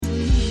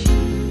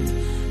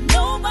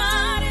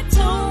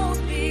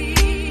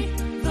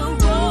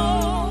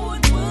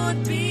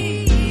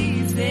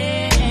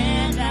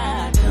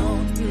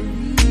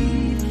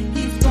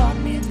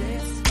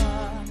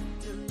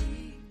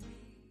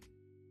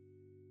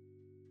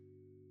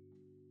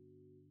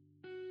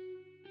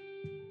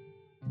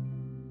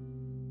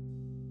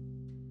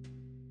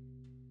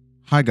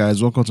Hi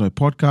guys, welcome to my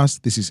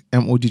podcast. This is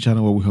MOG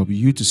channel where we help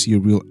you to see a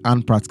real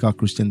and practical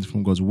Christianity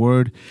from God's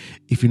word.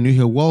 If you're new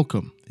here,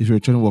 welcome. If you're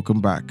returning,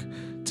 welcome back.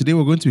 Today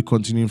we're going to be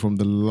continuing from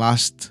the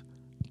last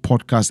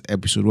podcast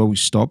episode where we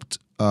stopped.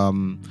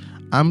 I'm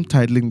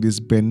titling this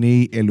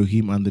B'nai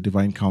Elohim and the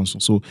Divine Council.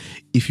 So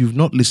if you've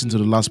not listened to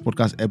the last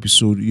podcast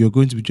episode, you're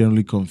going to be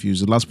generally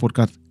confused. The last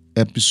podcast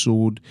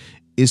episode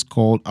is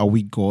called Are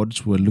We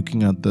Gods? We're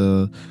looking at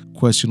the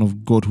question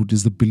of Godhood.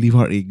 Is the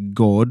believer a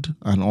God?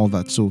 And all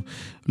that. So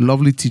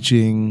lovely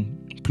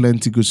teaching,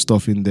 plenty good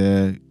stuff in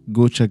there.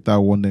 Go check that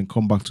one, then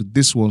come back to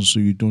this one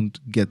so you don't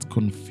get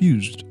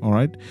confused. All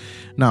right.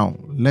 Now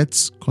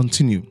let's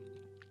continue.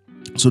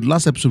 So the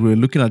last episode we were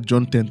looking at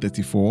John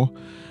 10:34,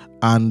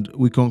 and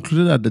we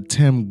concluded that the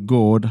term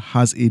God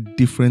has a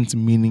different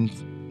meaning,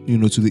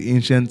 to the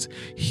ancient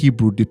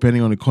Hebrew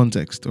depending on the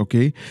context.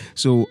 Okay.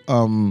 So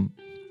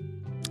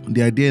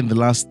the idea in the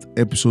last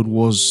episode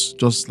was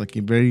just like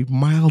a very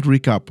mild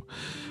recap,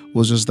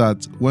 was just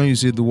that when you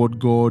say the word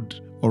God,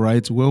 all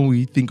right, when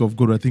we think of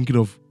God, we're thinking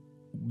of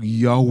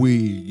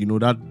Yahweh,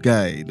 that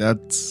guy,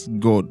 that's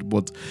God.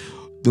 But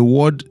the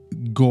word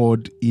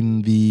God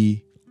in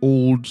the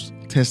Old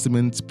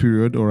Testament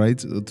period, all right,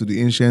 to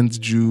the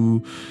ancient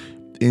Jew,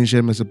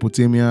 ancient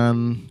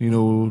Mesopotamian,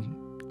 Middle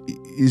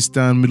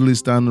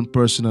Eastern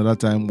person at that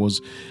time,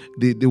 was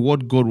the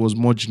word God was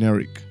more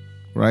generic.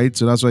 Right,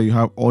 so that's why you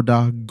have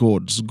other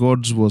gods.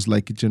 Gods was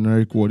like a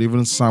generic word.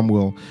 Even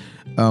Samuel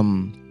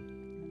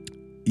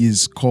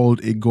is called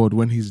a god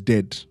when he's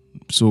dead.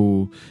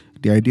 So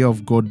the idea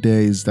of God there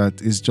is that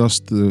it's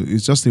just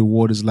a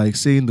word. It's like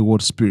saying the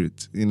word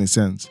spirit in a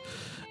sense.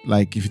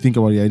 Like if you think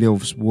about the idea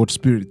of word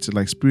spirit,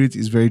 like spirit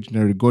is very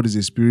generic. God is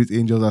a spirit.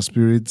 Angels are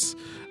spirits.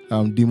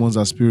 Demons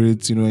are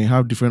spirits. You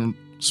have different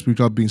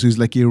spiritual beings. So it's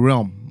like a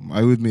realm.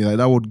 Are you with me? Like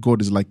that word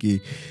God is like a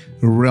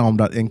realm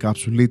that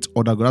encapsulates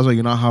other gods. That's why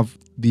you now have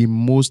the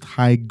Most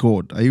High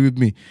God. Are you with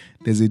me?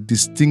 There's a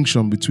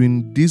distinction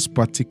between this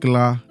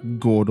particular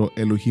God or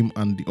Elohim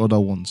and the other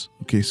ones.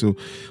 Okay, so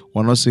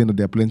we're not saying that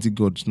there are plenty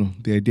gods. No,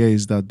 the idea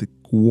is that the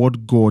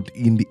word God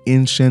in the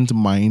ancient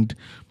mind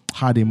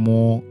had a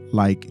more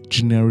like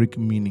generic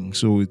meaning.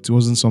 So it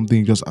wasn't something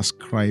you just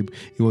ascribe.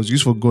 It was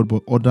used for God,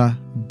 but other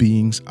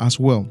beings as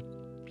well.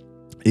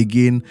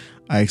 Again,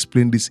 I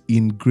explained this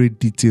in great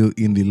detail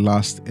in the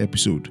last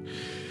episode.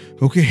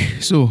 Okay,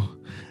 so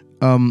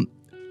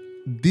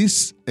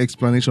this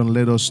explanation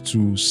led us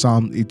to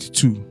Psalm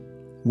 82,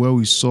 where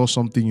we saw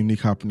something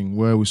unique happening,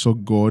 where we saw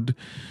God,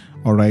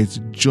 all right,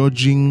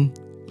 judging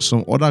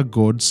some other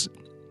gods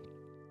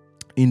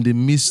in the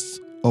midst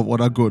of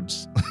other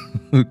gods.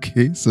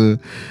 Okay, so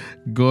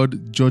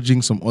God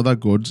judging some other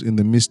gods in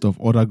the midst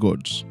of other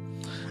gods.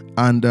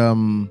 And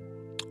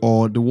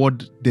or the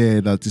word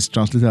there that is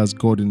translated as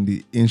God in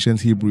the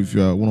ancient Hebrew, if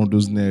you are one of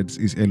those nerds,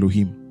 is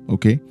Elohim.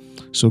 Okay,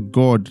 so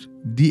God,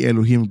 the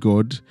Elohim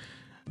God,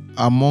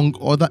 among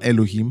other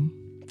Elohim,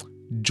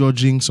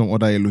 judging some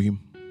other Elohim.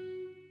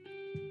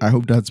 I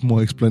hope that's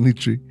more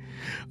explanatory.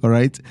 All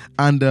right,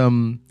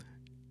 and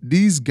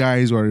these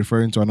guys were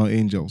referring to are not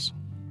angels,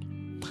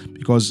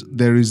 because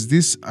there is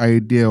this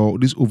idea or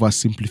this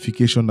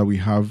oversimplification that we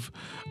have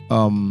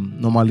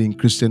normally in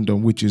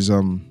Christendom, which is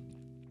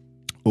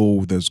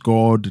there's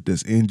God,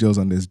 there's angels,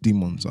 and there's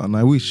demons. And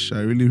I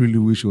really, really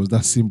wish it was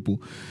that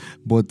simple.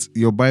 But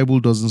your Bible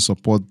doesn't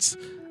support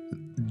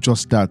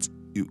just that.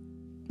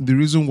 The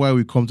reason why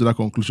we come to that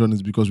conclusion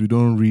is because we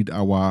don't read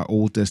our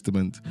Old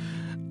Testament.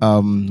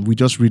 We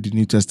just read the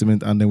New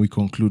Testament and then we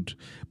conclude.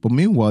 But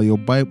meanwhile, your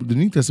Bible, the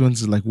New Testament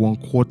is like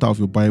 1/4 of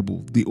your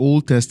Bible. The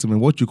Old Testament,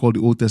 what you call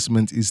the Old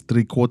Testament, is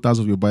 3/4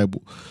 of your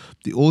Bible.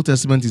 The Old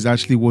Testament is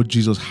actually what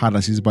Jesus had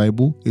as his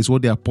Bible. It's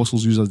what the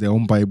apostles use as their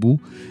own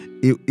Bible.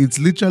 It's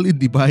literally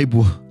the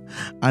Bible.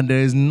 And there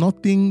is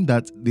nothing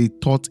that they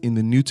taught in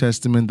the New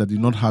Testament that did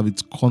not have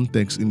its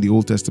context in the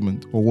Old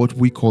Testament, or what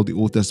we call the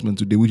Old Testament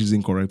today, which is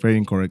incorrect, very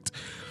incorrect.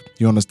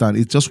 You understand?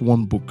 It's just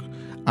one book.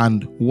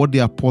 And what the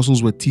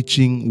apostles were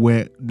teaching,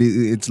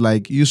 it's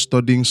like you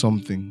studying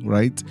something,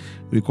 right?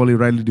 We call it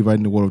rightly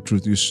dividing the word of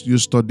truth. You're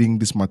studying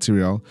this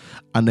material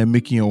and then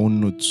making your own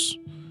notes.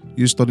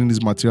 You're studying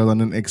this material and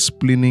then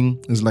explaining.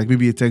 It's like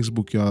maybe a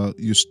textbook.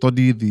 You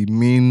study the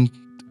main.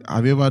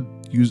 Have you ever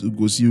used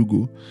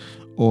Ugo?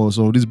 Or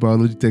some of these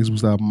biology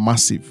textbooks that are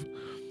massive?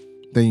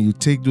 Then you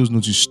take those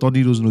notes, you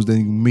study those notes, then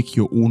you make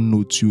your own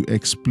notes. You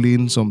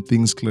explain some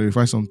things,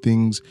 clarify some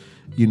things,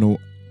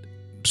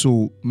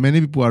 So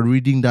many people are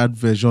reading that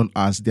version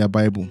as their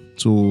Bible.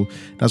 So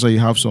that's why you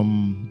have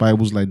some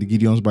Bibles like the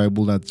Gideon's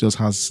Bible that just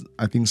has,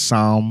 I think,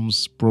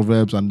 Psalms,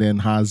 Proverbs, and then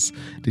has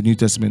the New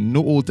Testament.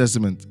 No Old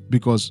Testament,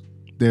 because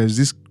there's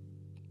this,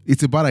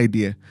 it's a bad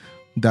idea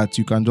that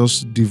you can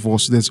just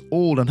divorce. There's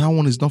old and that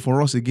one is not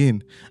for us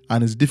again,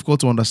 and it's difficult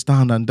to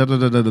understand, and and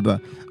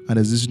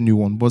there's this new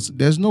one. But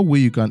there's no way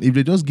you can, if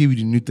they just give you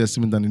the New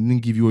Testament and they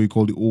didn't give you what you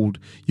call the old,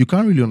 you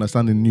can't really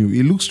understand the new.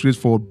 It looks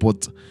straightforward,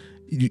 but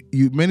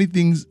you many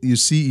things you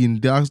see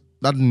in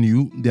that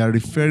new, they are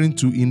referring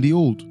to in the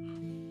old.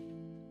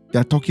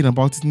 They're talking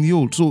about it in the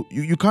old. So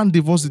you can't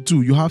divorce the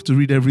two. You have to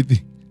read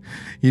everything.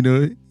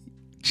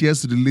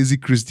 Cheers to the lazy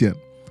Christian.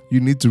 You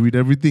need to read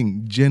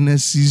everything.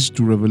 Genesis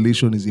to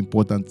Revelation is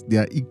important. They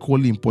are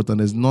equally important.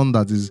 There's none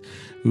that is,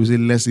 we say,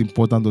 less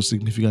important or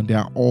significant. They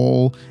are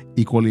all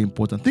equally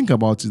important. Think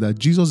about it, that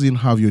Jesus didn't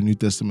have your New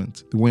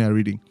Testament, the one you're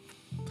reading.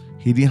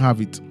 He didn't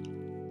have it.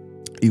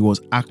 It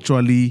was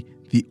actually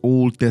the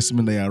Old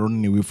Testament that you're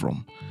running away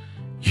from.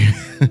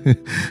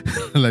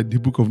 Like the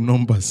book of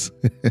Numbers.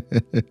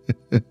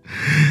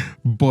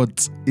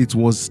 But it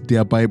was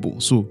their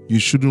Bible. So you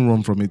shouldn't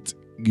run from it.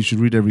 You should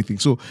read everything.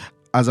 So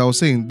as I was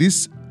saying,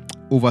 this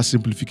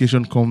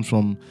oversimplification comes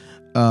from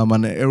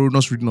an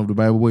erroneous reading of the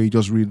Bible, where you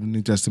just read the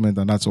New Testament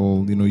and that's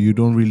all. You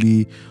don't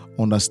really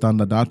understand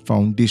that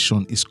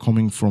foundation is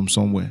coming from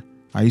somewhere.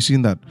 Are you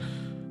seeing that?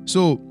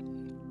 So,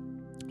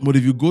 but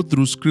if you go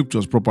through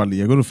scriptures properly,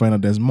 you're going to find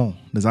out there's more.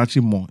 There's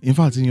actually more. In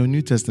fact, in your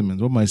New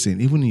Testament, what am I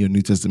saying? Even in your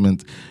New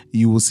Testament,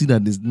 you will see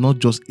that it's not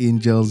just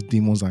angels,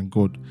 demons, and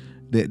God.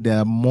 There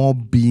are more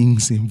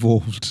beings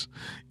involved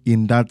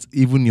in that,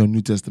 even your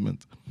New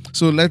Testament.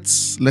 So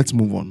let's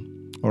move on.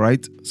 All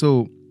right.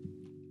 So,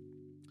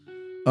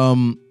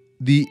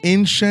 the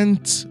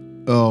ancient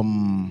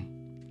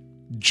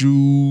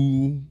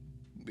Jew,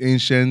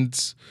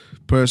 ancient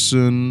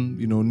person,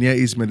 Near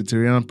East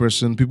Mediterranean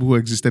person, people who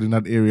existed in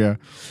that area,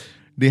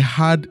 they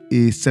had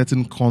a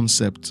certain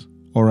concept,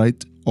 all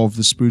right, of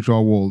the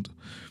spiritual world.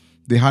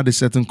 They had a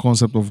certain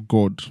concept of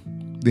God.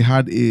 They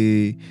had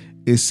a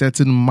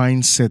certain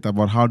mindset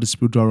about how the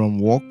spiritual realm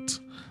worked,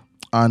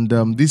 and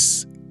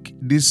this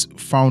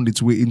found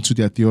its way into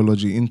their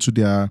theology, into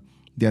their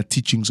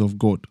teachings of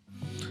God.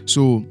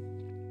 So,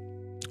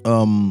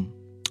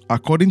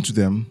 according to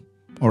them,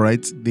 all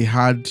right,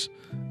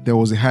 there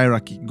was a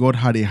hierarchy. God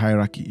had a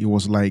hierarchy. It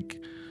was like,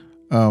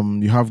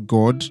 you have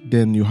God,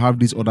 then you have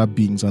these other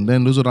beings, and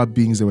then those other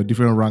beings, there were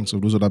different ranks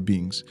of those other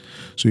beings.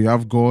 So you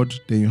have God,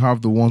 then you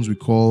have the ones we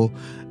call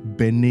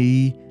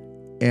B'nai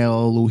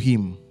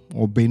Elohim,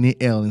 or B'nai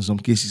El in some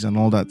cases, and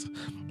all that.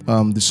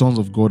 The sons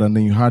of God, and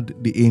then you had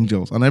the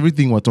angels, and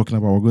everything we're talking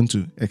about, we're going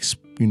to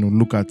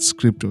look at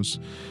scriptures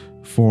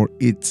for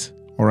it.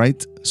 All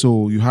right.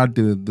 So you had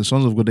the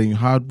sons of God, then you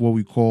had what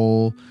we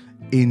call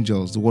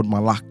angels, the word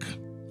malak,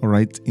 all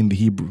right, in the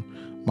Hebrew.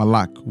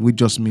 Malak, which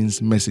just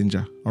means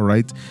messenger, all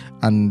right?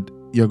 And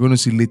you're going to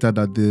see later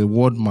that the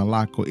word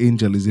malak or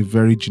angel is a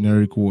very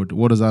generic word.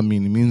 What does that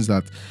mean? It means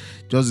that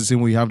just the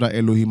same way you have that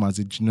Elohim as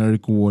a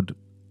generic word,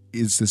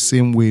 it's the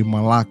same way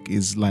malak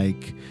is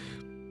like,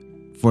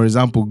 for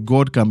example,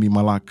 God can be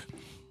malak.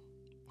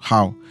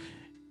 How?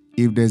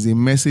 If there's a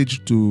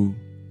message to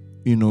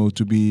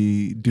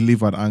be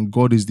delivered, and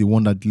God is the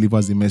one that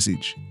delivers the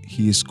message,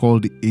 he is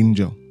called the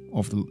angel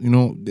of the,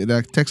 there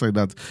are texts like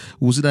that.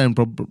 We'll see that in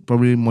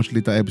probably much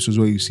later episodes,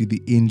 where you see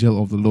the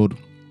angel of the Lord,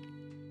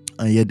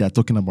 and yet they're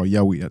talking about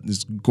Yahweh.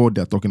 It's God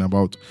they're talking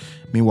about.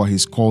 Meanwhile,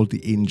 he's called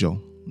the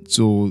angel.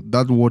 So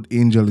that word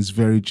angel is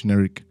very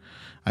generic.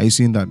 Are you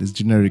seeing that? It's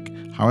generic.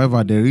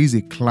 However, there is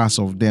a class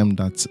of them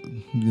that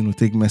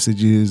take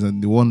messages,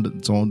 and those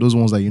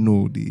ones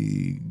that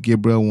the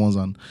Gabriel ones,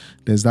 and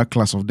there's that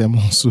class of them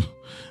also.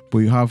 But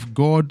you have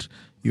God,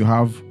 you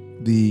have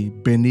the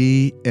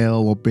B'nai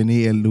El or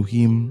B'nai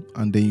Elohim,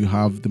 and then you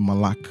have the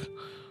Malak.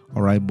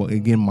 All right, but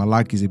again,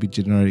 Malak is a bit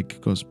generic,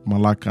 because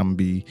Malak can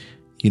be,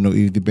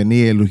 if the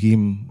B'nai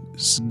Elohim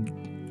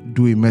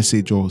do a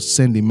message or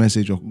send a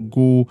message or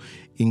go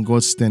in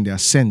God's stand, they are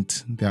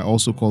sent. They are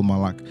also called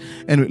Malak.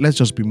 Anyway, let's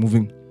just be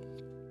moving.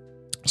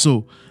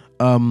 So,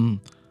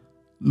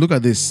 look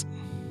at this.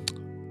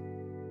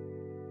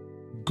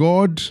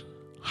 God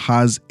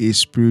has a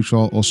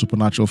spiritual or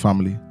supernatural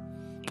family.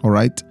 All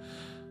right.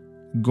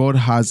 God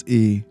has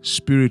a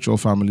spiritual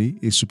family,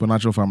 a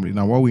supernatural family.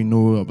 Now, what we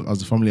know as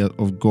the family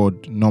of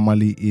God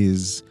normally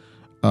is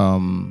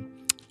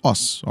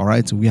us. All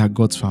right. We are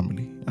God's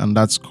family, and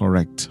that's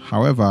correct.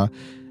 However,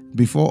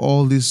 before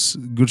all this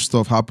good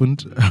stuff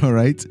happened, all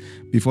right,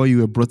 before you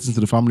were brought into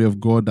the family of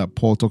God that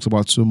Paul talks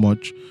about so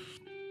much,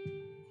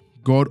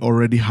 God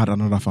already had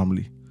another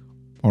family,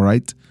 all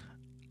right,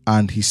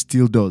 and he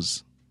still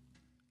does,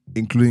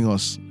 including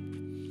us.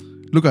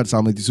 Look at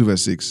Psalm 82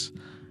 verse 6.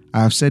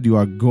 I have said you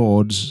are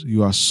gods,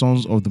 you are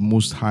sons of the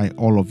Most High,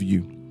 all of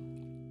you.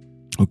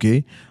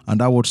 Okay, and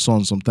that word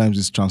son sometimes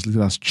is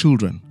translated as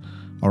children,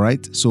 all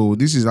right. So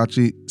this is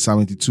actually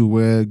Psalm 82,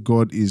 where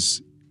God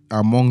is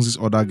amongst these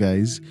other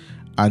guys,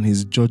 and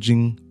he's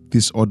judging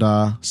this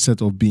other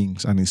set of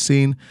beings, and he's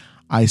saying,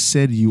 I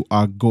said you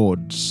are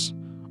gods,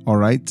 all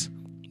right,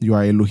 you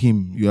are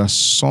Elohim, you are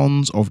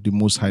sons of the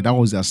Most High. That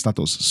was their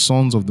status,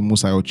 sons of the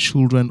Most High, or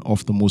children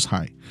of the Most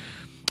High.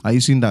 Are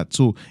you seeing that?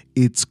 So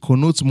it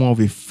connotes more of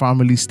a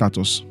family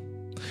status.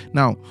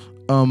 Now,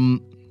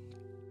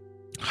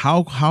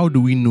 how do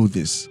we know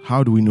this?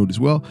 How do we know this?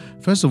 Well,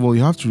 first of all,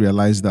 you have to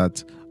realize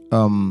that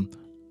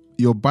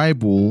your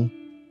Bible,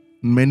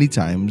 many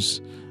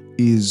times,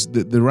 is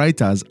the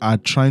writers are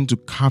trying to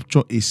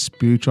capture a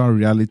spiritual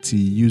reality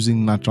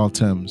using natural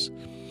terms.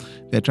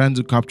 They're trying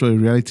to capture a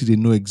reality they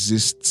know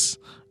exists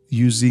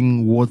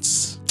using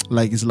what's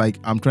like. It's like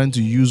I'm trying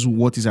to use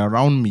what is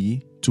around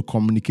me to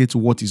communicate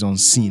what is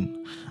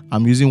unseen.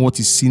 I'm using what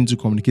is seen to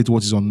communicate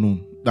what is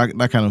unknown.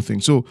 That kind of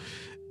thing. So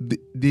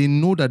they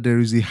know that there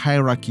is a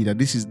hierarchy, that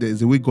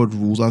there's a way God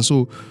rules. And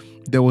so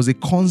there was a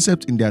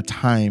concept in their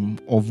time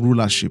of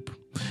rulership.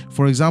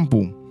 For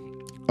example,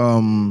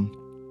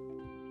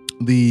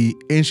 the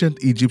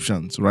ancient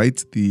Egyptians,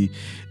 right?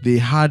 They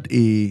had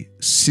a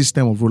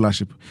system of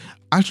rulership.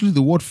 Actually,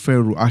 the word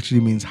Pharaoh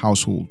actually means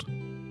household,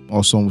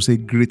 or some will say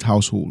great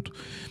household.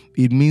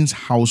 It means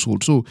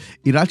household. So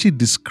it actually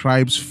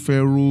describes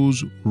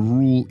Pharaoh's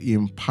rule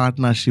in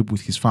partnership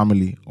with his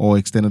family or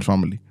extended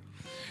family.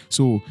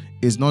 So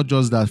it's not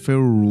just that Pharaoh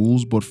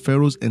rules, but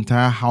Pharaoh's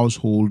entire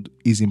household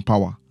is in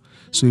power.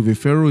 So if a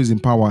Pharaoh is in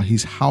power,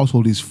 his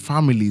household, his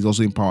family is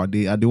also in power.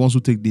 They are the ones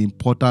who take the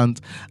important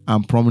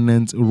and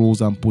prominent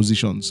roles and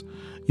positions.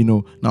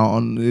 Now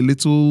on a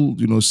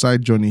little,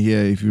 side journey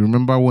here, if you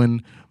remember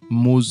when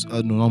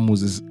not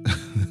Moses,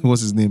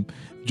 what's his name?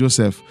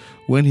 Joseph,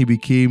 when he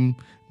became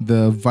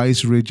the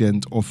vice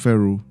regent of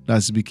Pharaoh,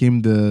 that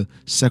became the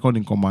second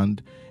in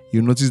command,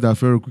 you notice that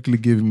Pharaoh quickly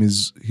gave him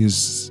his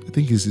I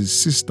think it's his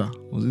sister.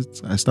 Was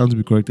it? I stand to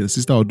be corrected.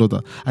 Sister or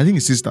daughter? I think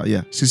his sister.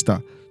 Yeah,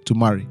 sister to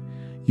marry.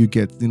 You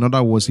get. In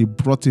other words, he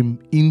brought him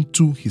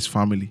into his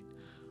family.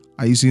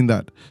 Are you seeing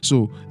that?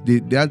 So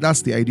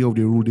that's the idea of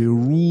the rule. They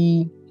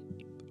rule,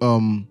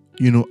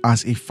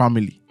 as a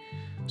family.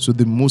 So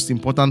the most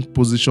important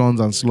positions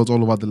and slots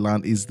all over the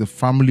land is the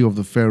family of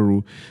the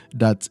Pharaoh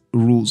that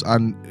rules.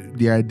 And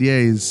the idea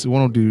is,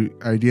 one of the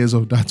ideas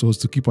of that was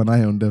to keep an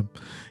eye on them.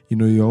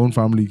 Your own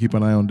family, keep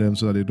an eye on them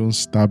so that they don't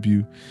stab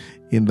you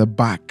in the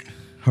back.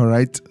 All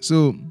right.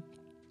 So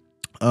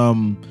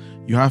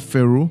you have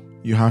Pharaoh,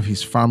 you have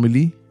his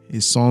family,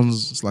 his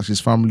sons / his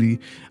family,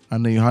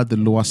 and then you have the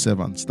lower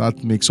servants.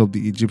 That makes up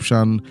the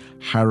Egyptian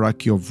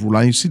hierarchy of rule.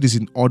 And you see this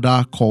in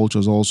other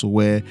cultures also,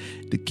 where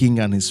the king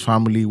and his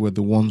family were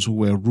the ones who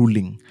were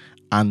ruling.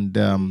 And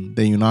then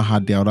you now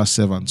had the other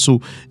servants.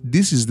 So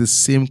this is the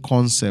same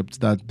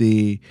concept that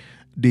they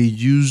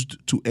used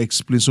to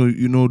explain. So,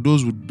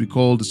 those would be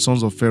called the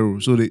sons of Pharaoh.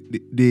 So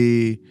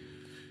they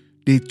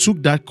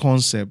took that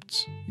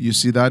concept, you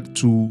see that,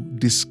 to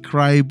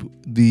describe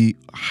the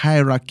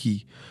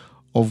hierarchy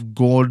of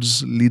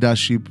God's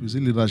leadership. Is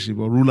it leadership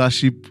or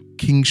rulership,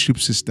 kingship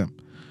system?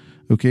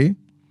 Okay.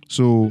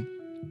 So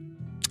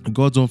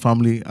God's own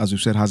family, as we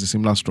said, has a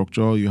similar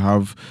structure. You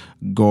have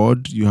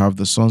God, you have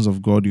the sons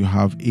of God, you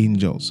have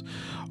angels.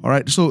 All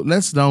right, so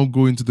let's now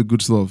go into the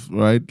good stuff,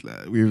 right?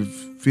 We've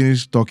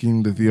finished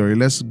talking the theory.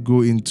 Let's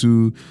go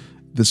into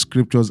the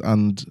scriptures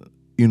and,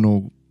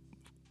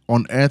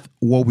 unearth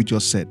what we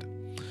just said.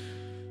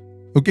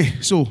 Okay,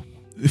 so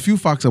a few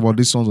facts about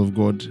these sons of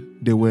God.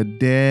 They were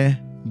there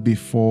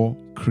before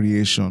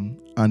creation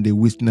and they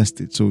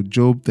witnessed it. So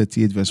Job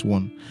 38 verse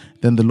 1.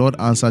 Then the Lord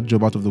answered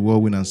Job out of the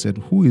whirlwind and said,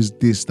 who is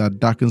this that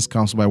darkens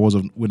counsel by words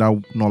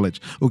without knowledge?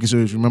 Okay, so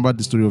if you remember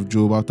the story of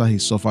Job, after he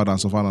suffered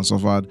and suffered and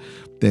suffered,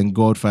 then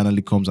God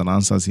finally comes and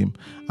answers him.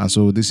 And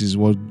so this is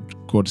what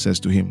God says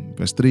to him.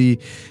 Verse 3,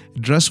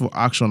 dress for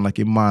action like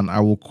a man.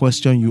 I will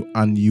question you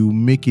and you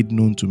make it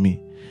known to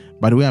me.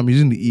 By the way, I'm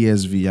using the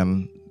ESV,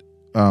 and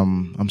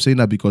I'm saying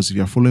that because if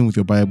you're following with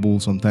your Bible,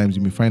 sometimes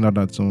you may find out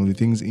that some of the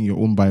things in your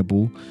own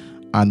Bible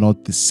are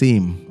not the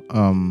same.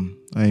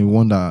 I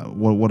wonder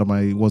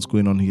what's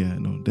going on here.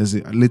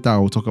 Later I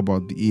will talk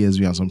about the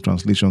ESV and some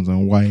translations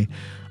and why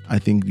I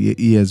think the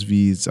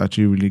ESV is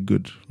actually really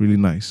good, really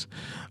nice.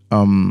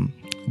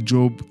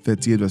 Job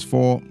 38 verse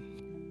 4.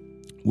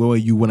 Where were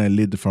you when I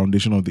laid the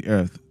foundation of the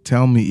earth?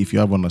 Tell me if you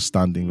have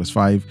understanding. Verse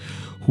 5.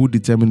 Who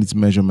determined its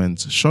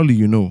measurements? Surely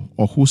you know.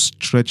 Or who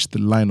stretched the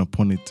line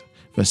upon it?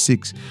 Verse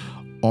 6.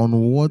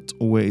 On what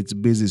were its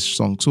bases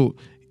sunk? So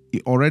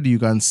already you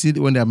can see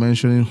when they are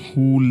mentioning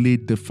who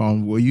laid the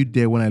foundation. Were you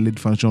there when I laid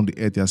the foundation of the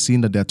earth? They are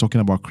seeing that they are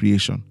talking about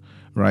creation,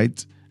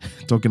 right?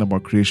 Talking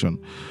about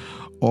creation.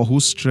 Or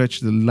who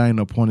stretched the line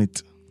upon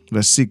it?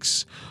 Verse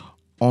 6.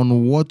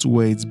 On what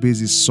were its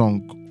bases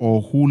sunk?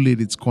 Or who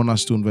laid its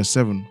cornerstone? Verse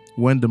 7.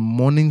 When the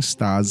morning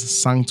stars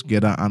sang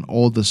together and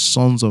all the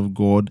sons of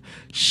God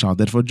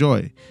shouted for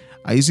joy.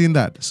 Are you seeing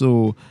that?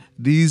 So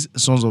these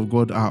sons of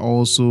God are were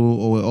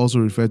also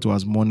referred to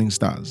as morning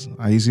stars.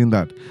 Are you seeing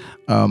that?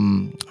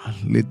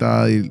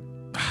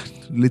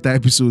 Later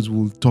episodes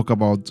will talk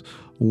about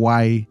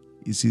why.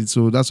 You see,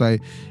 so that's why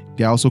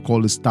they are also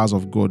called the stars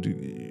of God.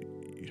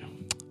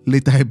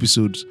 Later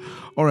episodes.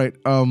 All right.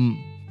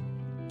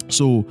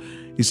 So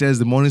he says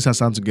the morning stars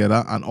sang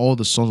together and all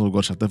the sons of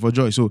God shouted for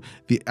joy. So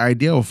the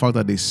idea of the fact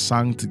that they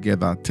sang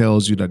together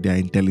tells you that they are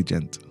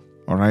intelligent.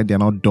 All right, they are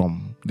not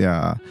dumb. They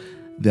are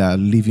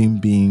living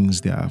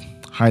beings. They are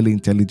highly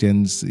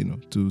intelligent.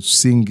 To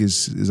sing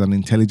is an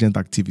intelligent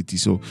activity.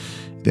 So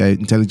they are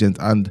intelligent,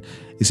 and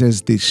it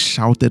says they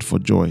shouted for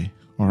joy.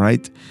 All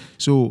right.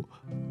 So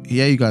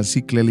here you can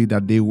see clearly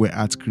that they were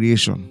at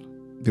creation.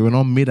 They were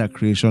not made at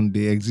creation.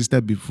 They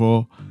existed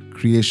before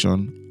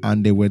creation,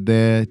 and they were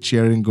there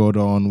cheering God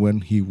on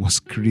when he was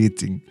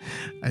creating.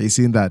 Are you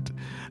seeing that?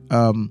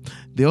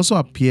 They also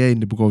appear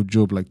in the book of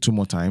Job like 2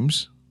 more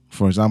times.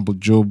 For example,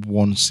 Job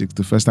 1:6,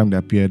 the first time they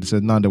appeared, it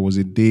said, now there was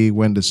a day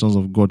when the sons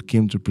of God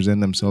came to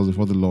present themselves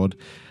before the Lord,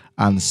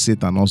 and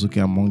Satan also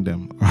came among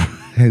them.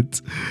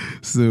 Right?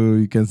 So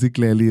you can see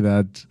clearly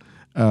that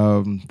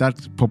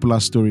that popular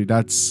story,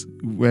 that's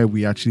where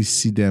we actually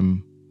see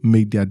them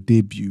make their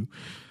debut.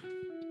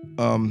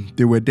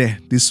 They were there,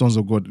 these sons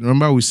of God.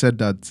 Remember, we said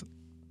that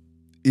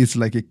it's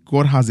like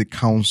God has a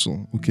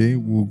council. Okay,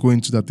 we'll go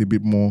into that a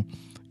bit more,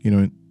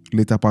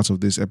 later parts of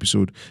this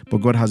episode. But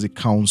God has a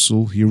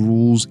council. He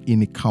rules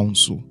in a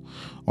council.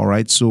 All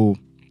right, so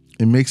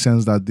it makes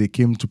sense that they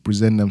came to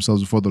present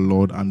themselves before the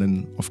Lord, and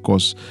then of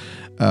course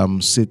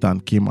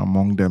Satan came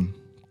among them.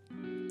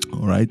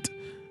 All right,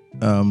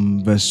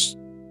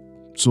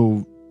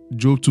 so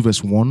Job 2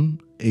 verse 1,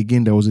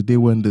 again, there was a day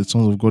when the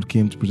sons of God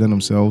came to present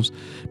themselves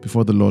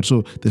before the Lord.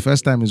 So the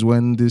first time is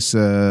when this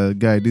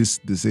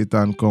the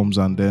Satan comes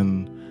and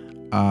then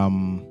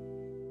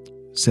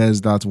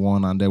says that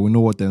one, and then we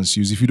know what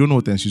ensues. If you don't know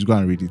what ensues, go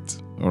and read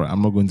it. All right,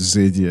 I'm not going to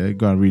say it here.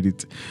 Go and read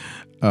it.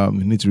 You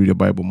need to read your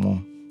Bible more.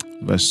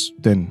 Verse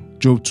 10.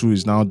 Job 2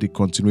 is now the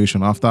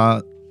continuation.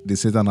 After the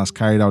Satan has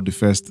carried out the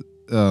first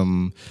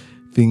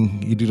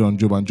thing he did on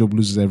Job, and Job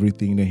loses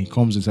everything, then he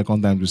comes the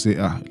second time to say,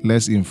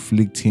 let's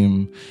inflict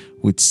him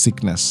with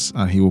sickness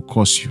and he will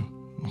curse you.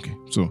 Okay,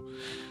 so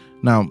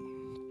now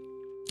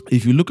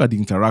if you look at the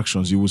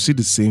interactions, you will see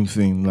the same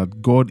thing,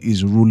 that God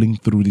is ruling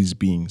through these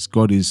beings.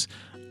 God is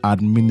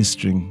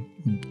administering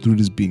through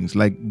these beings.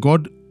 Like,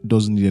 God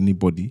doesn't need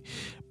anybody,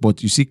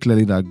 but you see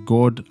clearly that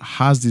God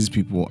has these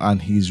people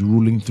and he's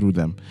ruling through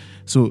them.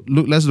 So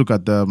let's look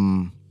at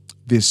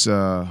this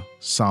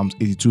Psalms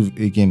 82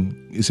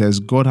 again. It says,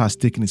 God has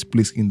taken his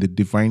place in the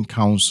divine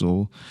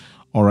council,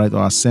 all right,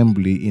 or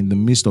assembly. In the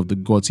midst of the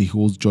gods he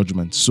holds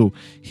judgment. So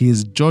he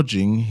is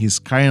judging, he's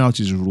carrying out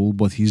his rule,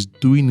 but he's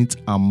doing it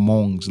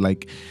amongst,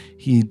 like,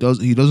 he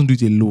doesn't do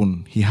it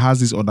alone. He has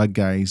these other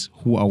guys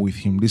who are with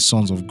him, these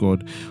sons of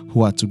God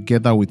who are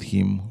together with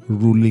him,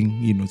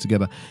 ruling,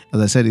 together.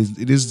 As I said,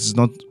 it is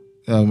not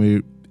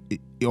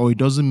it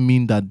doesn't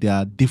mean that there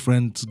are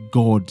different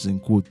gods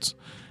in quotes.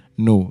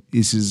 No,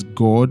 this is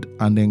God,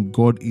 and then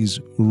God is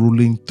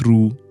ruling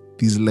through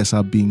these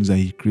lesser beings that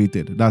he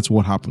created. That's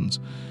what happens.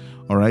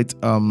 All right.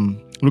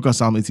 Look at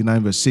Psalm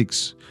 89 verse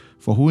 6.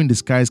 For who in the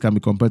skies can be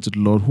compared to the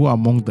Lord? Who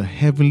among the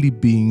heavenly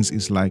beings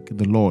is like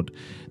the Lord?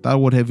 That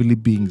word heavenly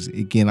beings,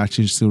 again,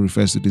 actually still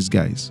refers to these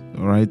guys.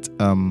 All right.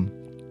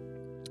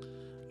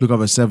 Look at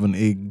verse 7.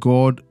 A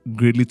God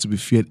greatly to be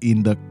feared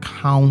in the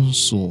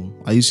council.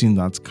 Are you seeing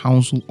that?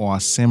 Council or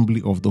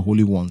assembly of the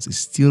holy ones. It's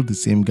still the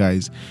same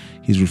guys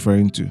he's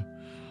referring to.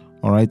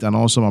 All right. And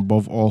also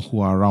above all who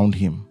are around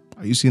him.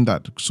 Are you seeing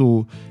that?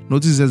 So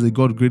notice it says a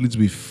God greatly to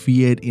be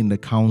feared in the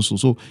council.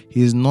 So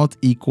he is not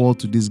equal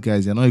to these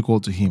guys. They're not equal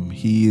to him.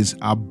 He is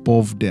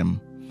above them.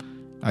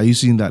 Are you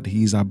seeing that?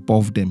 He is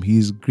above them. He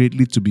is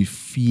greatly to be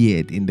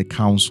feared in the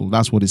council.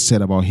 That's what is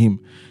said about him.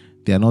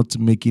 They are not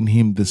making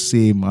him the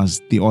same as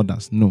the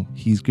others. No,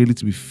 he is greatly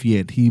to be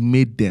feared. He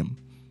made them.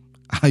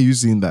 Are you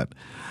seeing that?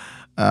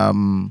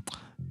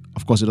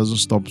 Of course, it doesn't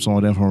stop some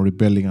of them from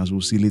rebelling, as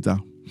we'll see later.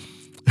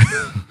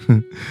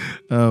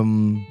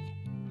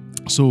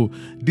 So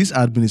this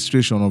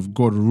administration of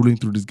God ruling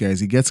through these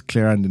guys, it gets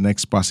clearer in the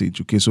next passage.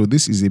 Okay, so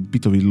this is a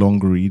bit of a long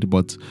read,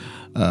 but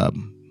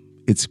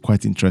it's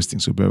quite interesting,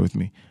 so bear with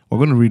me. We're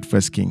going to read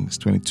 1 Kings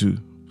 22.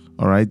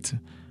 All right.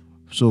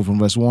 So from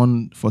verse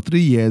 1, for 3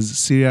 years,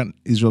 Syria and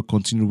Israel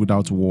continued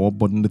without war.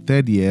 But in the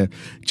third year,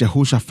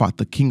 Jehoshaphat,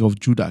 the king of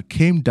Judah,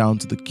 came down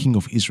to the king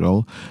of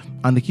Israel.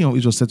 And the king of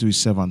Israel said to his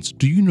servants,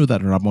 do you know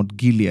that Ramoth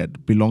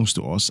Gilead belongs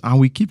to us? And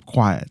we keep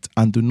quiet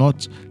and do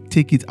not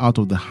take it out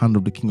of the hand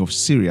of the king of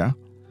Syria.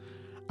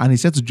 And he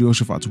said to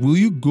Jehoshaphat, will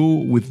you go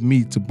with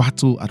me to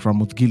battle at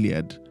Ramoth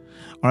Gilead?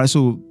 All right,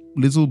 so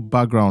little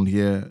background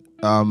here.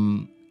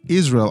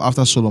 Israel,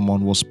 after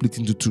Solomon, was split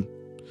into two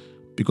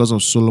because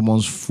of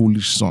Solomon's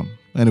foolish son.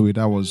 Anyway,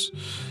 that was,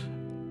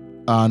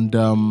 and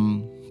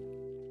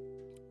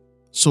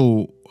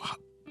so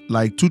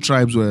like two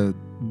tribes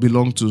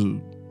belonged to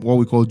what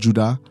we call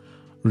Judah,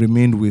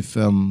 remained with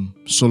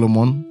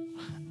Solomon,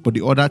 but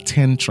the other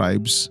 10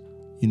 tribes,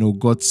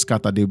 got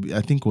scattered.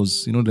 I think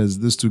was, there's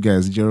these two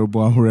guys,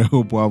 Jeroboam,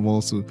 Rehoboam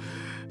also.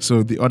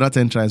 So the other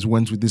 10 tribes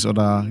went with this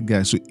other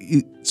guy. So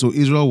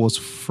Israel was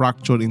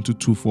fractured into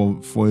two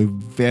for a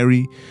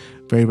very,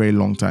 very, very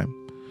long time.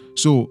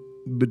 So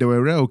but there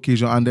were rare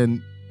occasions, and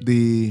then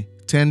the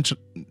 10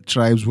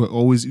 tribes were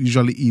always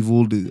usually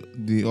evil.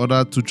 The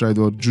other two tribes,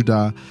 or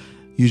Judah,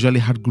 usually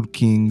had good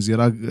kings. The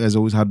other guys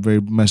always had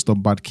very messed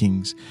up bad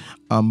kings.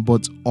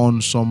 But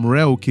on some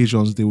rare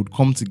occasions, they would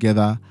come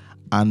together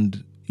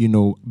and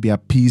be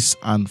at peace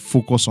and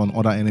focus on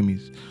other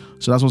enemies.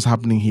 So that's what's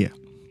happening here.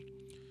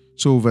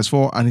 So verse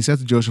 4, and he said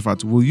to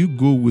Jehoshaphat, will you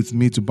go with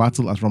me to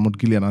battle at Ramoth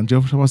Gilead? And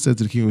Jehoshaphat said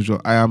to the king of Israel,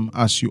 I am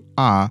as you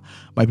are,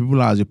 my people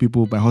are as your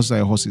people, my horses are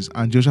your horses.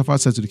 And Jehoshaphat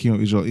said to the king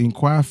of Israel,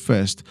 inquire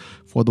first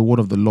for the word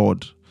of the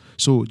Lord.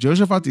 So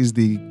Jehoshaphat is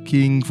the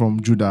king from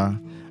Judah,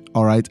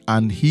 all right,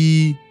 and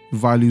he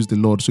values the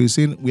Lord. So he's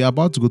saying, we are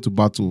about to go to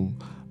battle,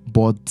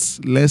 but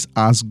let's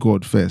ask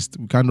God first.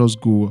 We can't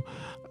just go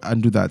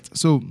and do that.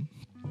 So,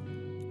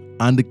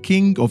 and the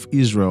king of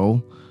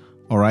Israel,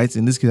 all right,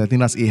 in this case, I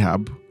think that's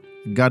Ahab,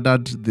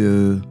 gathered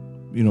the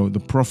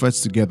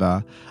prophets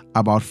together,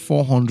 about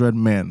 400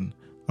 men.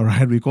 All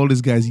right, we call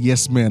these guys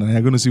yes men, and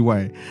you're going to see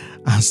why.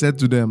 And said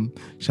to them,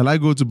 shall I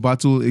go to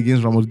battle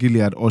against Ramoth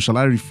Gilead, or shall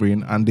I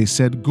refrain? And they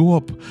said, go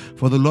up,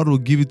 for the Lord will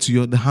give it to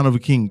you the hand of a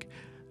king.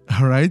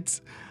 All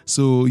right.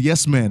 So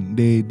yes men,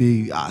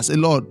 they say,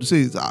 Lord,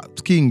 say,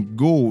 king,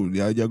 go.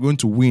 You're going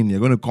to win. You're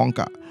going to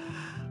conquer.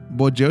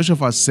 But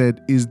Jehoshaphat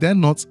said, is there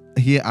not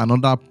here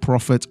another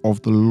prophet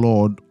of the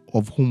Lord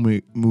of whom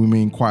we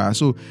may inquire?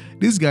 So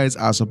these guys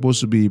are supposed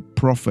to be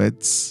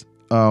prophets,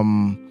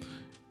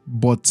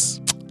 but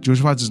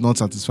Jehoshaphat is not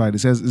satisfied. He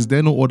says, is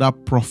there no other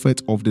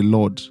prophet of the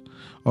Lord?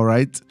 All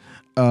right.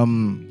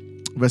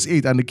 Verse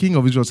 8, and the king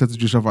of Israel said to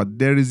Jehoshaphat,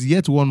 there is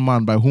yet one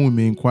man by whom we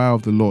may inquire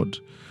of the Lord,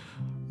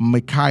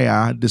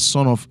 Micaiah, the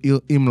son of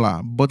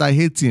Imlah, but I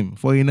hate him,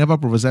 for he never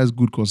prophesies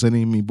good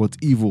concerning me, but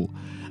evil.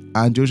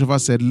 And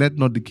Jehoshaphat said, let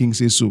not the king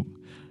say so.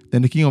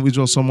 Then the king of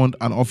Israel summoned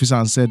an officer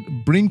and said,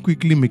 bring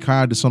quickly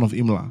Micaiah, the son of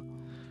Imlah.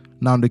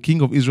 Now the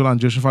king of Israel and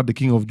Jehoshaphat, the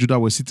king of Judah,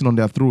 were sitting on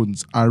their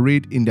thrones,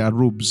 arrayed in their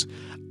robes,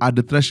 at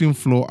the threshing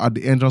floor at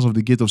the entrance of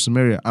the gate of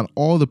Samaria, and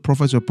all the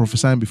prophets were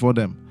prophesying before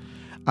them.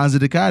 And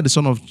Zedekiah, the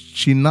son of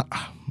Chinana,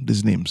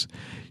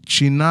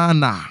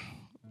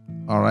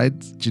 all right,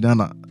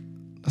 Chinana,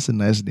 that's a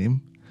nice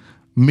name,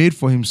 made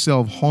for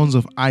himself horns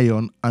of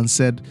iron and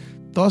said,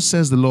 thus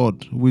says the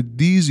Lord, with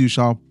these you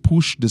shall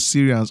push the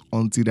Syrians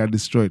until they are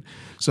destroyed.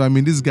 So I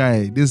mean, this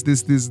guy,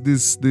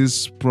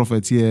 this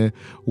prophet here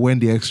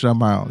went the extra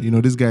mile.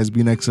 This guy has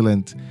been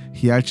excellent.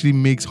 He actually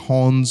makes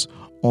horns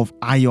of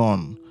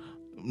iron.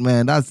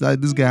 Man,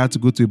 this guy had to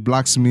go to a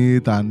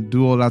blacksmith and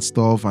do all that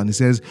stuff. And he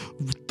says,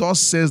 thus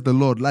says the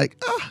Lord.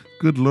 Like,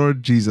 good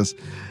Lord Jesus.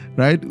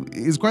 Right?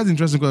 It's quite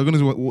interesting because we're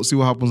going to see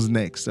what happens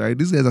next. Right?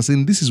 These guys are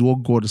saying, this is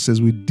what God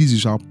says, with this you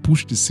shall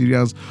push the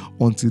Syrians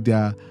until they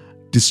are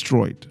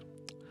destroyed.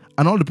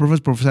 And all the prophets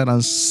prophesied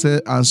and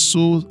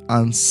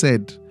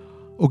said,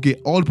 okay,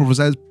 all the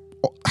prophesied,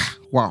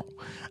 wow.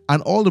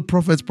 And all the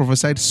prophets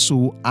prophesied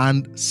so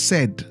and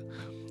said,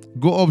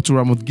 go up to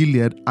Ramoth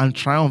Gilead and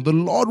triumph. The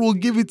Lord will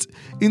give it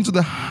into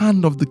the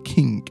hand of the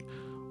king.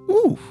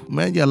 Ooh,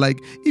 man, you're like,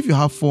 if you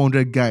have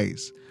 400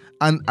 guys,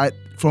 and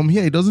from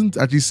here, it doesn't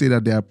actually say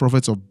that they are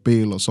prophets of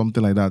Baal or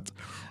something like that.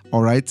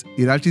 All right.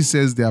 It actually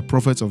says they are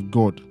prophets of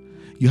God.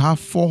 You have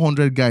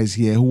 400 guys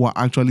here who are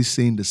actually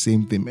saying the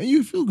same thing. And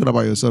you feel good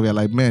about yourself. You're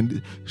like,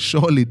 man,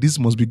 surely this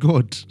must be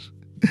God.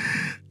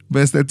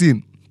 Verse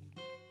 13.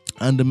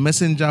 And the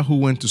messenger who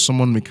went to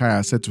summon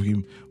Micaiah said to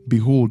him,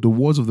 behold, the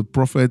words of the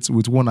prophets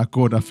with one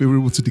accord are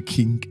favorable to the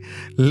king.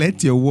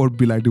 Let your word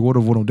be like the word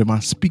of one of them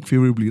and speak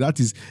favorably. That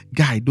is,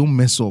 guy, don't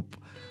mess up.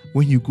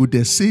 When you go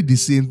there, say the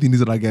same thing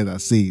these other guys are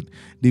saying.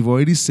 They've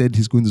already said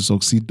he's going to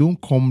succeed.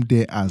 Don't come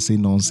there and say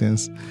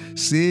nonsense.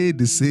 Say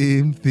the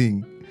same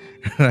thing.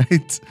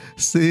 Right?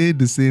 Say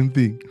the same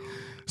thing.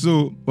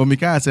 So, but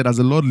Micaiah said, as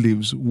the Lord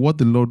lives, what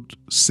the Lord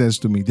says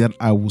to me, that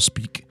I will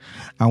speak.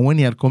 And when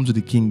he had come to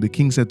the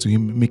king said to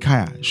him,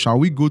 Micaiah, shall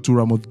we go to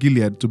Ramoth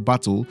Gilead to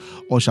battle,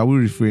 or shall we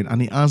refrain?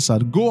 And he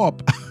answered, go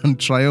up and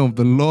triumph.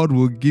 The Lord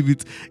will give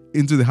it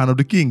into the hand of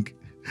the king.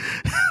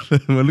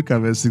 Well, look at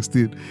verse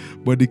 16.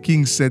 But the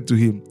king said to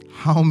him,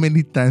 how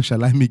many times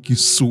shall I make you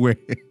swear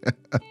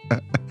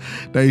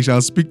that you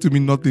shall speak to me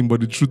nothing but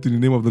the truth in the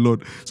name of the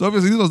Lord? So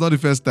obviously this was not the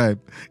first time.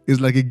 It's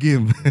like a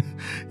game.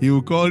 He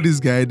will call this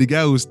guy. The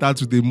guy will start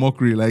with a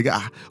mockery like,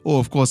 oh,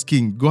 of course,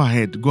 king, go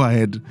ahead.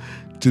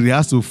 Till he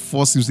has to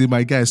force him to say,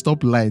 my guy,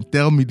 stop lying.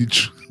 Tell me the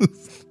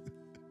truth.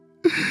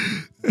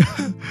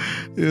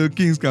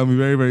 Kings can be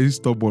very, very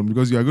stubborn,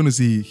 because you are going to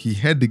see he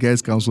heard the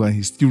guy's counsel and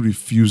he still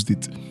refused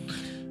it.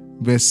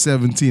 Verse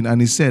 17, and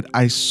he said,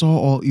 I saw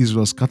all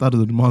Israel scattered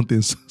on the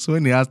mountains. So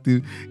when he asked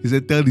him, he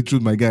said, tell the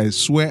truth, my guy.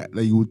 Swear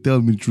that you will tell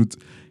me the truth.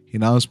 He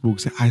now spoke,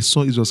 said, I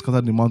saw Israel scattered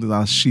in the mountains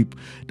as sheep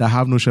that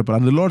have no shepherd.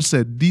 And the Lord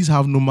said, these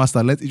have no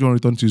master. Let each one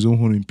return to his own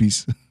home in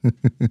peace.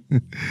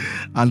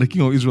 And the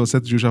king of Israel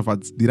said to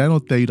Jehoshaphat, did I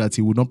not tell you that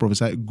he would not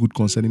prophesy good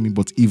concerning me,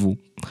 but evil?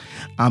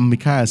 And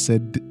Micaiah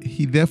said,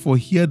 he therefore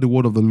heard the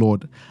word of the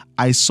Lord.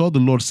 I saw the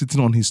Lord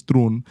sitting on his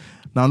throne.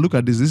 Now look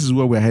at this. This is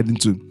where we're heading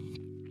to.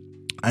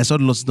 I saw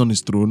the Lord sitting on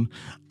his throne,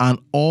 and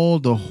all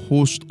the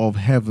host of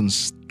heaven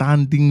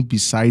standing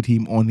beside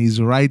him on his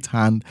right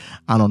hand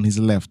and on his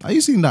left. Are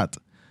you seeing that?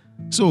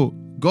 So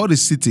God is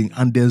sitting,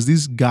 and there's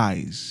these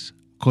guys,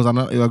 because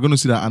you're going to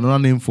see that another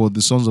name for the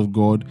sons of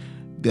God,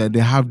 they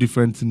have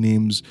different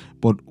names,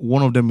 but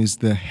one of them is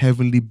the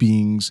heavenly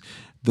beings,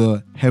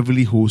 the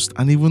heavenly host,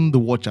 and even the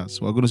watchers.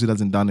 We're going to see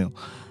that in Daniel.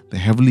 The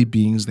heavenly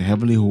beings, the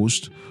heavenly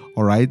host.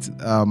 All right.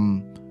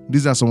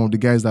 These are some of the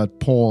guys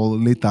that Paul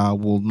later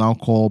will now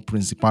call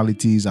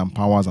principalities and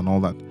powers and all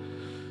that.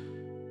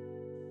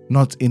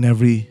 Not in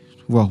every,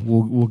 well,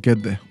 we'll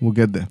get there. We'll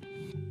get there.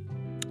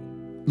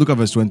 Look at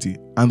verse 20.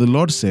 And the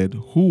Lord said,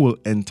 who will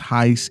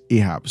entice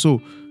Ahab? So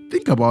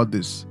think about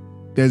this.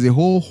 There's a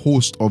whole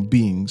host of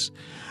beings,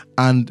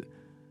 and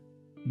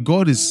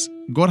God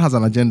has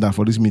an agenda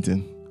for this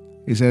meeting.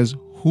 He says,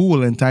 who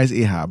will entice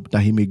Ahab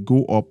that he may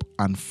go up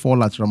and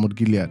fall at Ramoth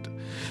Gilead?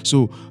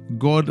 So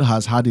God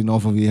has had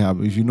enough of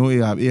Ahab. If you know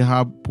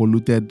Ahab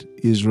polluted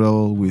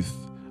Israel with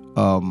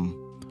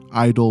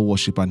idol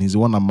worship, and he's the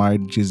one that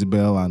married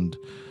Jezebel, and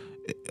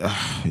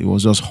it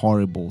was just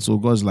horrible. So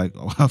God's like,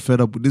 oh, I'm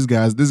fed up with this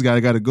guy. This guy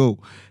got to go.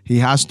 He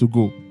has to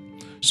go.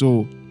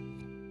 So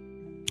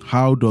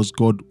how does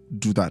God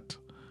do that?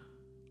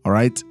 All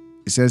right.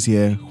 It says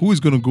here, who is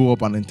going to go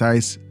up and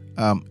entice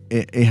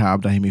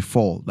Ahab that he may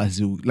fall?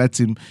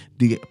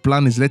 The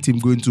plan is let him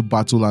go into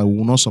battle and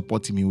will not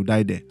support him. He will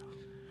die there.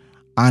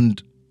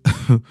 And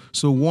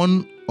so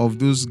one of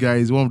those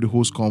guys, one of the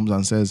hosts comes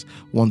and says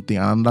one thing,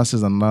 and that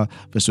says another.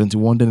 Verse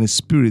 21, then a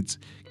spirit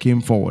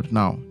came forward.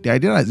 Now, the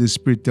idea is the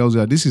spirit tells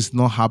you that this is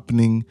not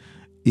happening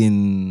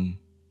in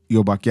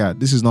your backyard.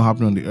 This is not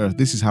happening on the earth.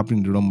 This is happening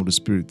in the realm of the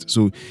spirit.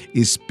 So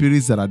it's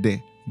spirits that are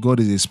there.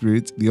 God is a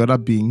spirit. The other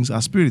beings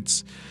are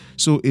spirits.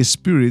 So a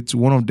spirit,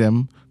 one of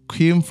them,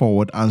 came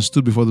forward and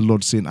stood before the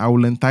Lord, saying, I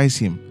will entice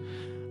him.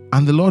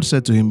 And the Lord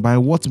said to him, by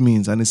what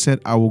means? And he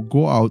said, I will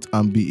go out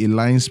and be a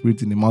lying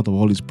spirit in the mouth of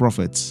all his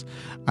prophets.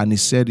 And he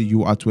said,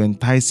 you are to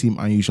entice him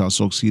and you shall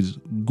succeed.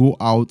 Go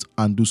out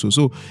and do so.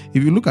 So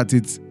if you look at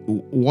it,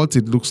 what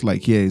it looks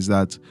like here is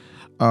that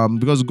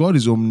because God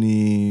is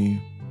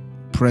omnipresent,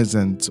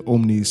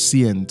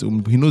 omniscient,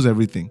 he knows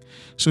everything.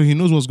 So he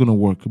knows what's going to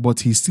work, but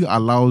he still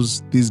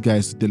allows these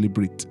guys to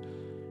deliberate.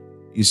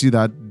 You see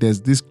that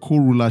there's this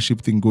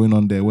co-rulership thing going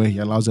on there where he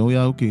allows them, oh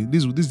yeah, okay,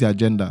 this is the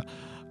agenda.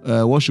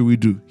 What should we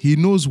do? He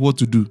knows what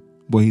to do,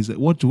 but he's like,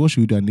 what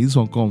should we do? And this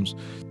one comes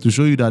to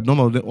show you that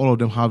all of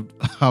them have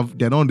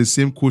they're not on the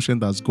same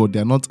quotient as God.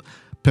 They're not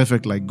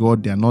perfect like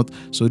God. They're not.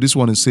 So this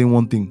one is saying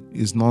one thing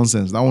is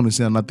nonsense. That one is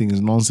saying another thing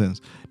is nonsense.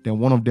 Then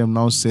one of them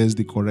now says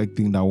the correct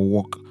thing that will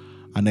work.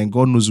 And then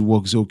God knows the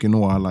work. Say, okay,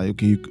 no, Allah,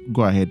 okay, you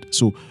go ahead.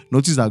 So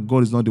notice that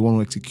God is not the one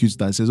who executes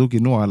that. He says, okay,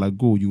 no, Allah,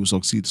 go, you will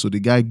succeed. So the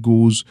guy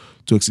goes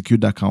to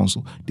execute that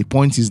counsel. The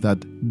point is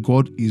that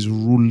God is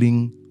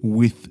ruling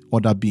with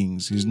other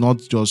beings. He's not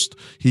just,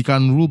 he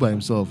can rule by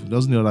himself. He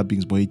doesn't need other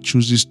beings, but he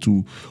chooses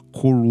to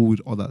co-rule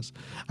with others.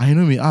 And you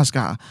know me, ask,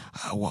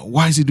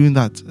 why is he doing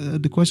that?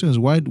 The question is,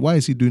 why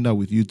is he doing that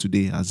with you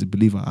today as a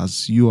believer?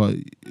 As you are,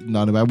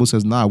 now the Bible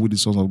says, now with the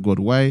sons of God.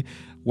 Why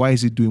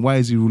is he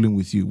ruling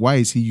with you? Why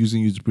is he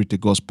using you to preach the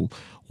gospel?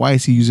 Why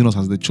is he using us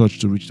as the church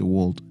to reach the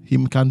world? He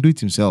can do it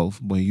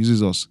himself, but he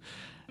uses us.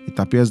 It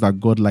appears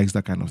that God likes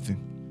that kind of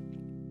thing.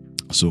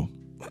 So,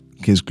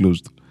 case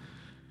closed.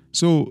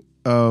 So,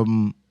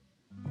 look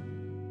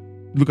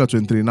at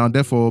 23. Now,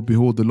 therefore,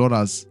 behold, the Lord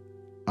has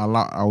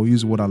allowed, I will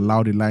use the word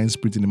allowed a lying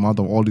spirit in the mouth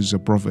of all these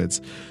prophets.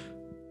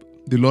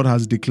 The Lord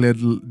has declared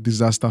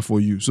disaster for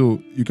you.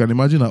 So, you can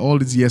imagine that all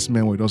these yes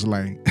men were just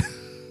lying.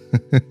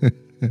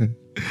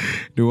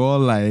 They were all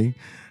lying.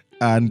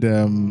 And,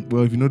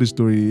 well, if you know the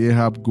story,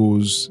 Ahab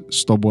goes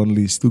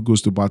stubbornly, still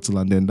goes to battle,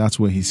 and then that's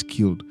where he's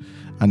killed.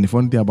 And the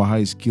funny thing about how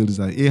he's killed is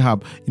that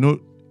Ahab,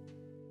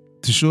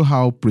 to show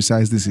how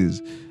precise this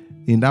is,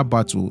 in that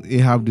battle,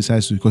 Ahab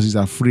decides to, because he's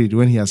afraid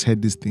when he has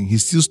heard this thing.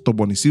 He's still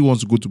stubborn. He still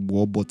wants to go to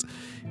war, but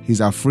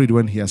he's afraid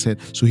when he has heard.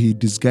 So he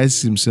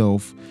disguises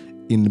himself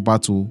in the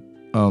battle,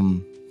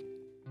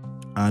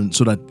 and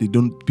so that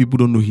people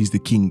don't know he's the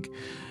king.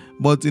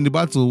 But in the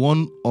battle,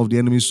 one of the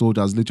enemy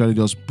soldiers literally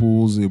just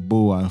pulls a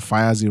bow and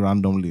fires it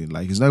randomly.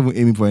 Like, he's not even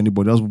aiming for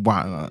anybody, just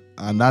bang,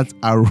 and that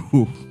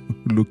arrow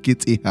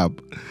locates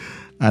Ahab.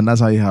 And that's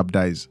how Ahab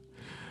dies.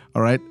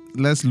 All right,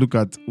 let's look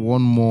at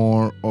one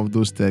more of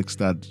those texts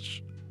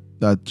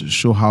that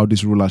show how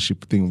this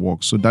rulership thing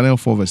works. So Daniel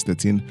 4 verse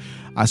 13,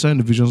 I saw in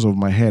the visions of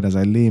my head as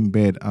I lay in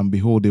bed, and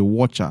behold, a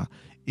watcher,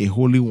 a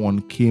holy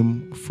one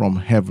came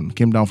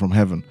down from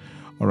heaven.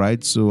 All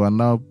right, so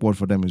another word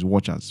for them is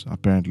watchers,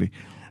 apparently.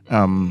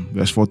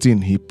 Verse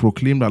 14, he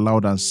proclaimed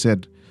aloud and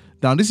said,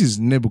 now this is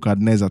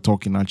Nebuchadnezzar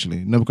talking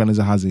actually.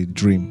 Nebuchadnezzar has a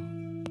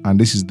dream, and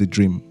this is the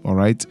dream, all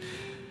right?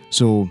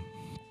 So,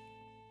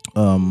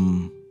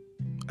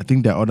 I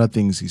think there are other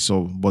things he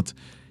saw, but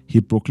he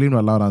proclaimed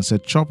aloud and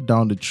said, chop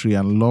down the tree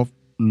and lop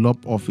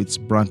off its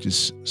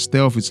branches,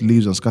 stir off its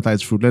leaves and scatter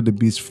its fruit. Let the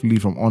beasts flee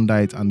from under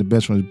it and the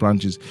birds from its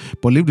branches.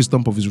 But leave the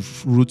stump of its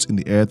roots in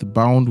the earth,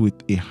 bound with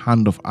a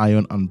hand of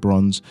iron and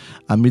bronze,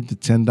 amid the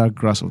tender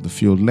grass of the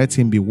field. Let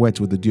him be wet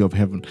with the dew of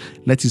heaven.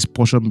 Let his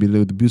portion be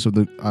with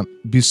the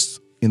beasts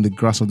in the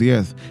grass of the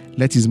earth.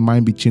 Let his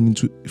mind be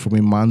changed from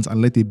a man's,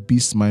 and let a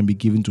beast's mind be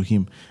given to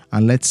him.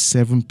 And let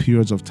 7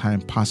 periods of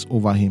time pass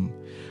over him.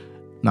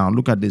 Now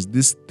look at this.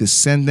 The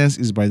sentence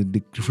is by the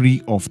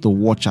decree of the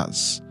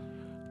watchers,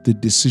 the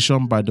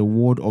decision by the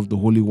word of the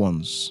holy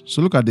ones.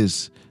 So look at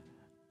this.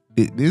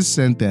 This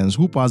sentence,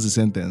 who passed the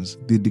sentence?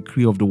 The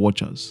decree of the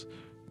watchers.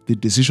 The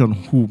decision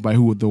by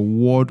who? The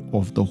word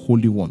of the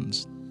holy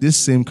ones. This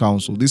same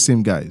council, these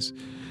same guys.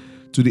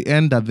 To the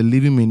end that the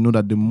living may know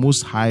that the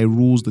Most High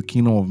rules the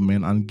kingdom of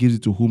men and gives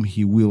it to whom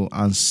he will,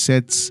 and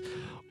sets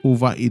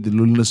over it the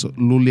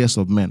lowliest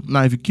of men.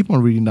 Now, if you keep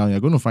on reading down, you're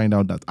going to find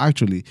out that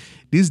actually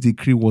this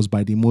decree was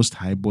by the Most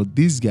High, but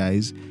these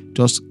guys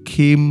just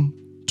came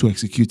to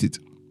execute it.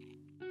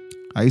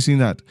 Are you seeing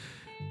that?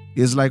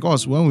 It's like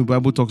us when the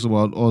Bible talks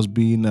about us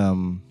being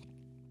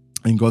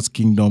in God's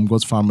kingdom,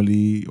 God's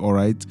family, all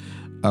right,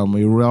 a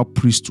royal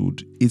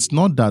priesthood. It's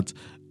not that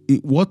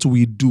what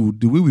we do,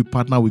 the way we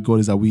partner with God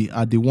is that we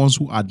are the ones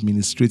who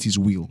administrate His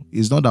will.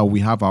 It's not that we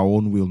have our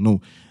own will.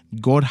 No,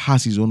 God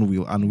has His own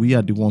will, and we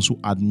are the ones who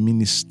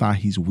administer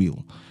His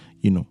will.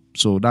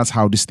 So that's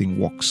how this thing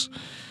works.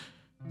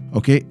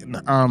 Okay.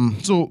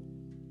 So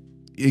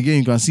again,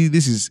 you can see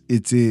this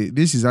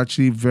is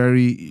actually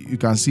very. You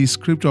can see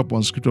scripture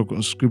upon scripture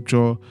upon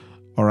scripture.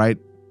 All right,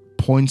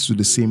 points to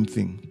the same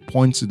thing.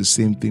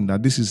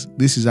 That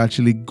this is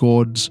actually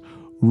God's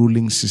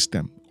ruling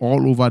system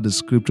all over the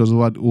scriptures,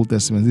 over the Old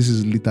Testament. This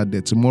is littered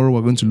there. Tomorrow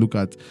we're going to look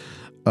at,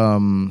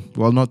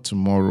 well, not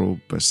tomorrow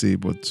per se,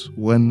 but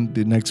when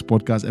the next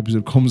podcast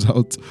episode comes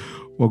out,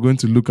 we're going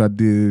to look at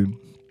the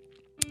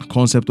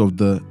concept of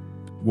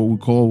what we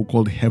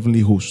call the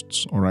heavenly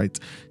hosts. All right,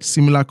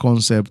 similar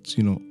concepts,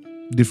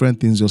 different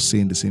things just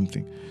saying the same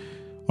thing.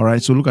 All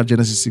right, so look at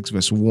Genesis 6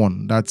 verse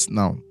 1. That's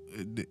now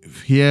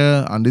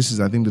here, and this is,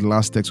 I think, the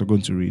last text we're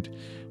going to read.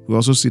 We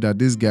also see that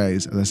these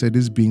guys, as I said,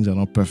 these beings are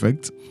not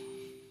perfect.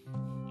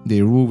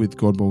 They rule with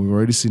God, but we've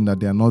already seen that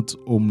they are not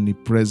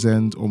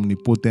omnipresent,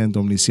 omnipotent,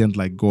 omniscient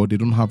like God. They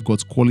don't have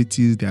God's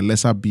qualities. They are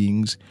lesser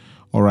beings.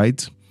 All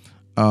right.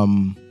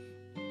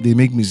 They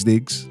make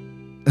mistakes.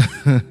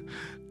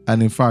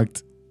 And in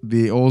fact,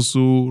 they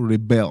also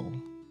rebel.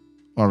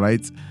 All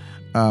right.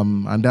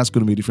 And that's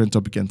going to be a different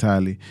topic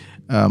entirely.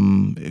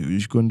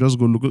 You can just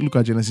go look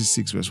at Genesis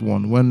 6 verse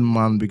 1. When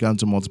man began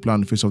to multiply on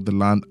the face of the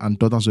land and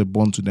daughters were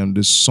born to them,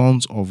 the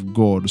sons of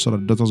God, so that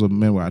the daughters of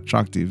men were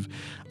attractive,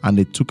 and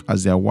they took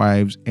as their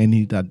wives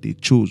any that they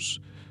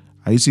chose.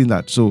 Are you seeing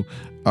that? So,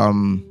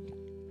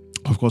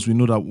 of course, we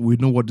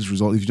know what this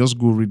result. If you just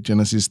go read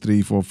Genesis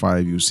 3, 4,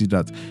 5, you see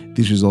that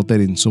this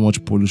resulted in so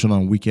much pollution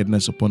and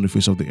wickedness upon the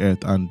face of the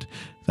earth, and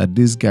that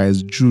these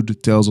guys,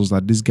 Jude tells us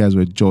that these guys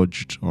were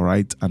judged, all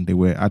right, and they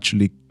were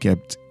actually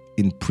kept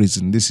in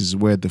prison. This is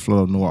where the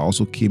flood of Noah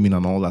also came in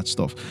and all that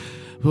stuff.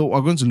 So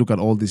we're going to look at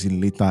all this in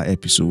later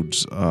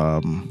episodes.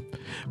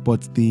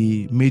 But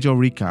the major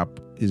recap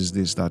is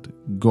this, that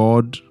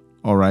God,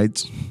 all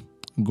right,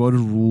 God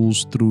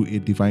rules through a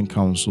divine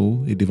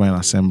council, a divine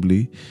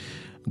assembly.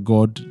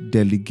 God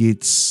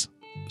delegates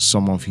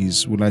some of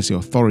His,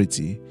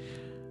 authority,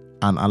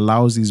 and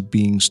allows these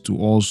beings to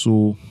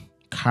also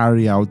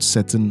carry out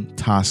certain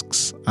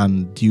tasks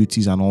and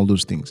duties and all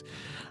those things.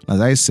 As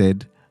I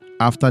said,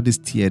 after this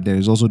tier, there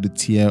is also the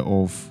tier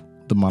of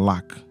the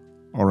Malak,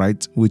 all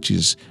right, which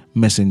is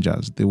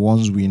messengers, the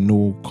ones we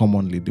know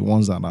commonly, the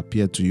ones that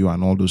appear to you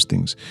and all those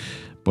things.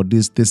 But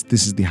this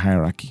is the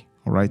hierarchy,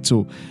 all right.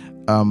 So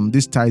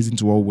this ties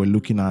into what we're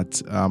looking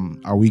at.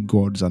 Are we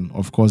gods? And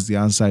of course, the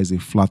answer is a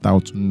flat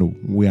out no.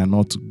 We are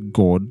not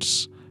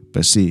gods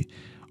per se,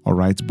 all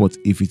right. But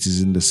if it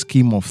is in the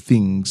scheme of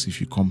things,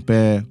 if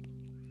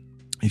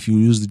you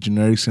use the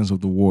generic sense of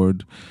the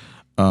word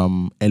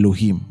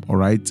Elohim, all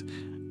right,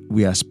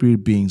 we are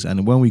spirit beings,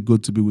 and when we go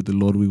to be with the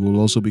Lord, we will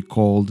also be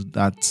called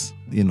that,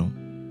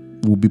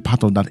 we'll be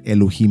part of that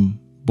Elohim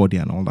body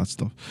and all that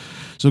stuff.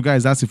 So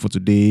guys, that's it for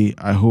today.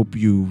 I hope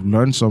you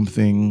learned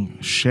something.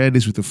 Share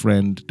this with a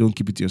friend. Don't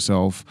keep it to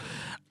yourself.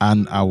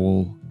 And I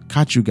will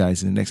catch you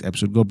guys in the next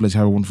episode. God bless you.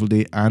 Have a wonderful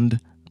day, and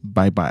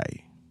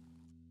bye-bye.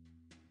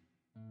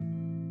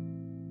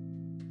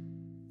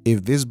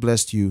 If this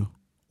blessed you,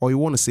 or you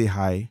want to say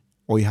hi,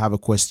 or you have a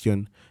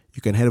question,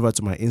 you can head over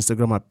to my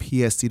Instagram at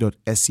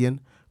pst.essien,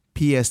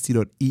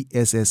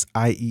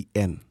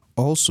 pst.essien.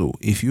 Also,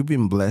 if you've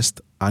been blessed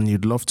and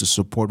you'd love to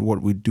support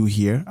what we do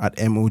here at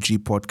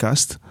MOG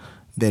Podcast,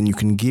 then you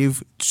can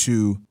give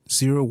to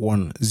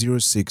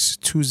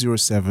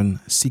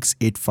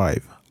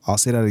 0106-207-685. I'll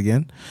say that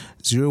again,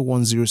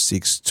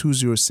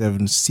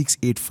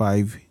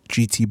 0106-207-685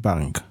 GT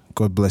Bank.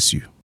 God bless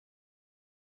you.